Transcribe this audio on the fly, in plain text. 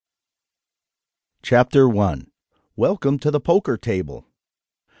Chapter 1. Welcome to the Poker Table.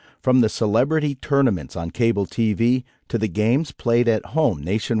 From the celebrity tournaments on cable TV to the games played at home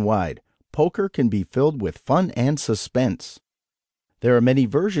nationwide, poker can be filled with fun and suspense. There are many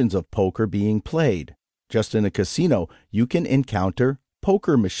versions of poker being played. Just in a casino, you can encounter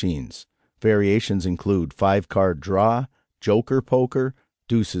poker machines. Variations include 5-card draw, joker poker,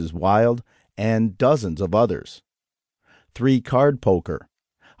 deuces wild, and dozens of others. 3-card poker.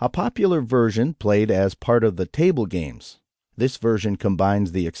 A popular version played as part of the table games. This version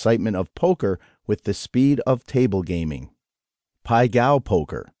combines the excitement of poker with the speed of table gaming. Pai Gow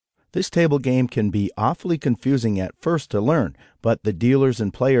poker. This table game can be awfully confusing at first to learn, but the dealers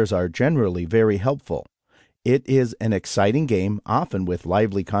and players are generally very helpful. It is an exciting game, often with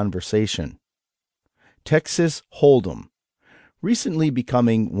lively conversation. Texas Hold'em. Recently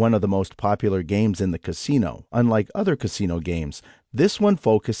becoming one of the most popular games in the casino, unlike other casino games, this one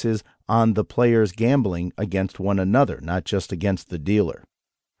focuses on the players gambling against one another, not just against the dealer.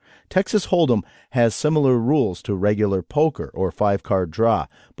 Texas Hold'em has similar rules to regular poker or 5-card draw,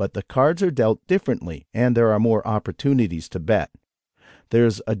 but the cards are dealt differently and there are more opportunities to bet.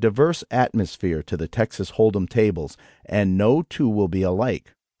 There's a diverse atmosphere to the Texas Hold'em tables, and no two will be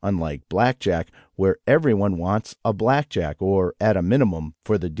alike. Unlike blackjack, where everyone wants a blackjack or, at a minimum,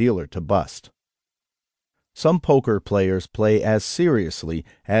 for the dealer to bust. Some poker players play as seriously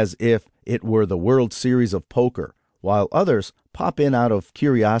as if it were the World Series of Poker, while others pop in out of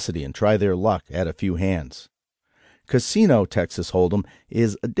curiosity and try their luck at a few hands. Casino Texas Hold'em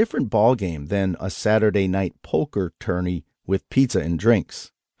is a different ballgame than a Saturday night poker tourney with pizza and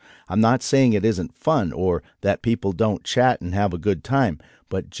drinks. I'm not saying it isn't fun or that people don't chat and have a good time,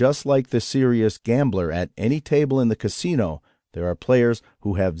 but just like the serious gambler at any table in the casino, there are players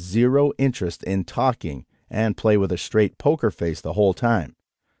who have zero interest in talking and play with a straight poker face the whole time.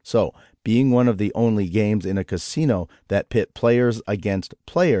 So, being one of the only games in a casino that pit players against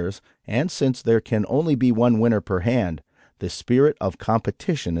players, and since there can only be one winner per hand, the spirit of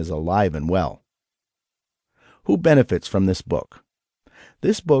competition is alive and well. Who benefits from this book?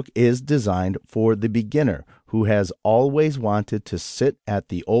 This book is designed for the beginner who has always wanted to sit at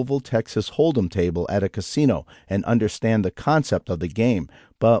the oval Texas Hold'em table at a casino and understand the concept of the game,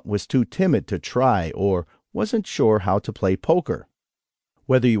 but was too timid to try or wasn't sure how to play poker.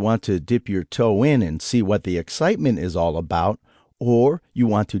 Whether you want to dip your toe in and see what the excitement is all about, or you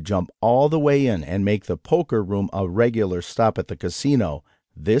want to jump all the way in and make the poker room a regular stop at the casino,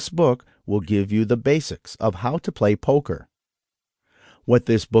 this book will give you the basics of how to play poker. What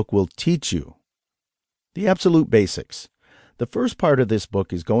this book will teach you. The absolute basics. The first part of this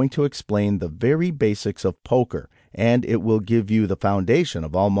book is going to explain the very basics of poker, and it will give you the foundation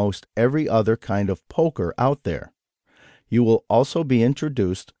of almost every other kind of poker out there. You will also be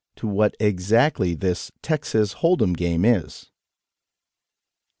introduced to what exactly this Texas Hold'em game is.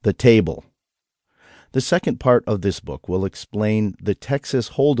 The table. The second part of this book will explain the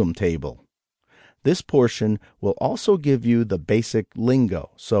Texas Hold'em table. This portion will also give you the basic lingo,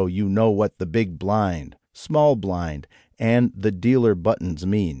 so you know what the big blind, small blind, and the dealer buttons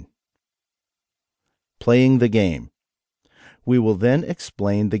mean. Playing the game. We will then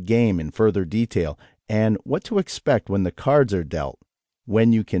explain the game in further detail and what to expect when the cards are dealt,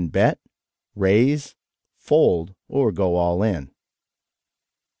 when you can bet, raise, fold, or go all in.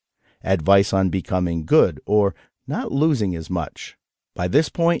 Advice on becoming good or not losing as much. By this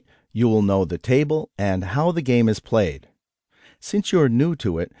point, you will know the table and how the game is played. Since you're new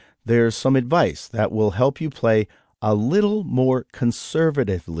to it, there's some advice that will help you play a little more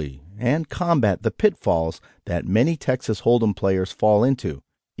conservatively and combat the pitfalls that many Texas Hold'em players fall into,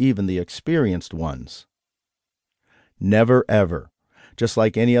 even the experienced ones. Never ever. Just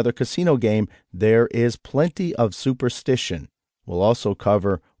like any other casino game, there is plenty of superstition. We'll also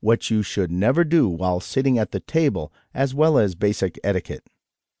cover what you should never do while sitting at the table, as well as basic etiquette.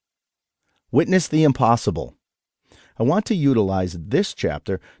 Witness the impossible. I want to utilize this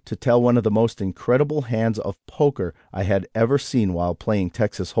chapter to tell one of the most incredible hands of poker I had ever seen while playing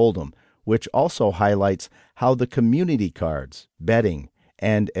Texas Hold'em, which also highlights how the community cards, betting,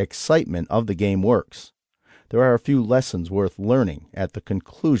 and excitement of the game works. There are a few lessons worth learning at the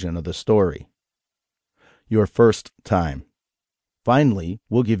conclusion of the story. Your first time. Finally,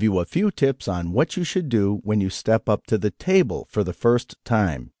 we'll give you a few tips on what you should do when you step up to the table for the first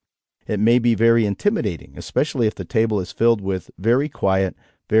time. It may be very intimidating, especially if the table is filled with very quiet,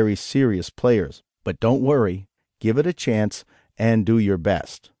 very serious players. But don't worry, give it a chance and do your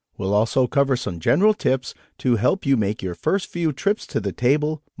best. We'll also cover some general tips to help you make your first few trips to the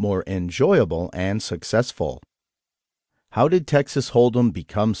table more enjoyable and successful. How did Texas Hold'em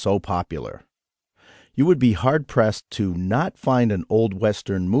become so popular? You would be hard-pressed to not find an old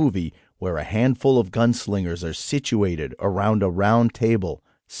Western movie where a handful of gunslingers are situated around a round table,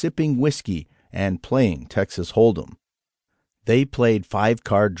 sipping whiskey and playing Texas Hold'em. They played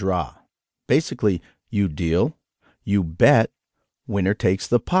five-card draw. Basically, you deal, you bet, winner takes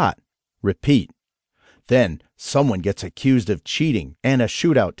the pot. Repeat. Then someone gets accused of cheating and a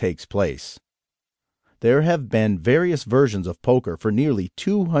shootout takes place. There have been various versions of poker for nearly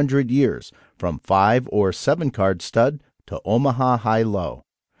 200 years, from 5 or 7 card stud to Omaha high-low.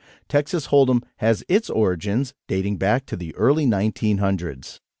 Texas Hold'em has its origins dating back to the early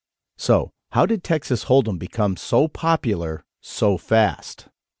 1900s. So, how did Texas Hold'em become so popular so fast?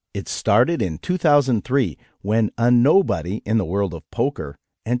 It started in 2003 when a nobody in the world of poker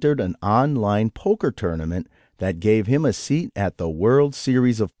entered an online poker tournament that gave him a seat at the World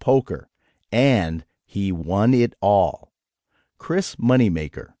Series of Poker, and he won it all. Chris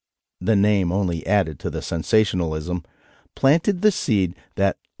Moneymaker, the name only added to the sensationalism, planted the seed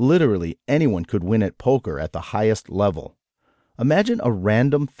that literally anyone could win at poker at the highest level. Imagine a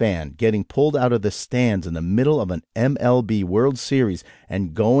random fan getting pulled out of the stands in the middle of an MLB World Series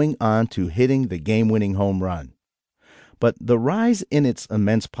and going on to hitting the game-winning home run. But the rise in its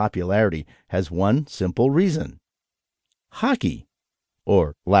immense popularity has one simple reason: hockey,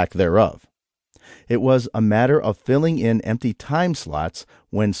 or lack thereof. It was a matter of filling in empty time slots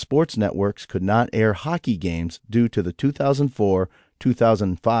when sports networks could not air hockey games due to the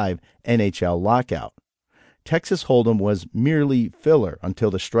 2004-2005 NHL lockout. Texas Hold'em was merely filler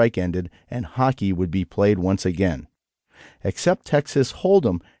until the strike ended and hockey would be played once again. Except Texas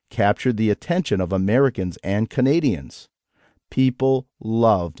Hold'em captured the attention of Americans and Canadians. People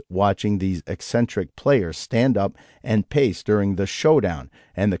loved watching these eccentric players stand up and pace during the showdown,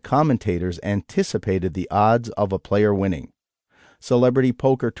 and the commentators anticipated the odds of a player winning. Celebrity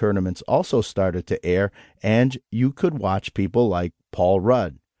poker tournaments also started to air, and you could watch people like Paul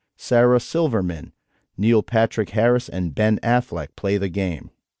Rudd, Sarah Silverman, Neil Patrick Harris, and Ben Affleck play the game.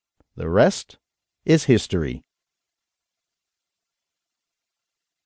 The rest is history.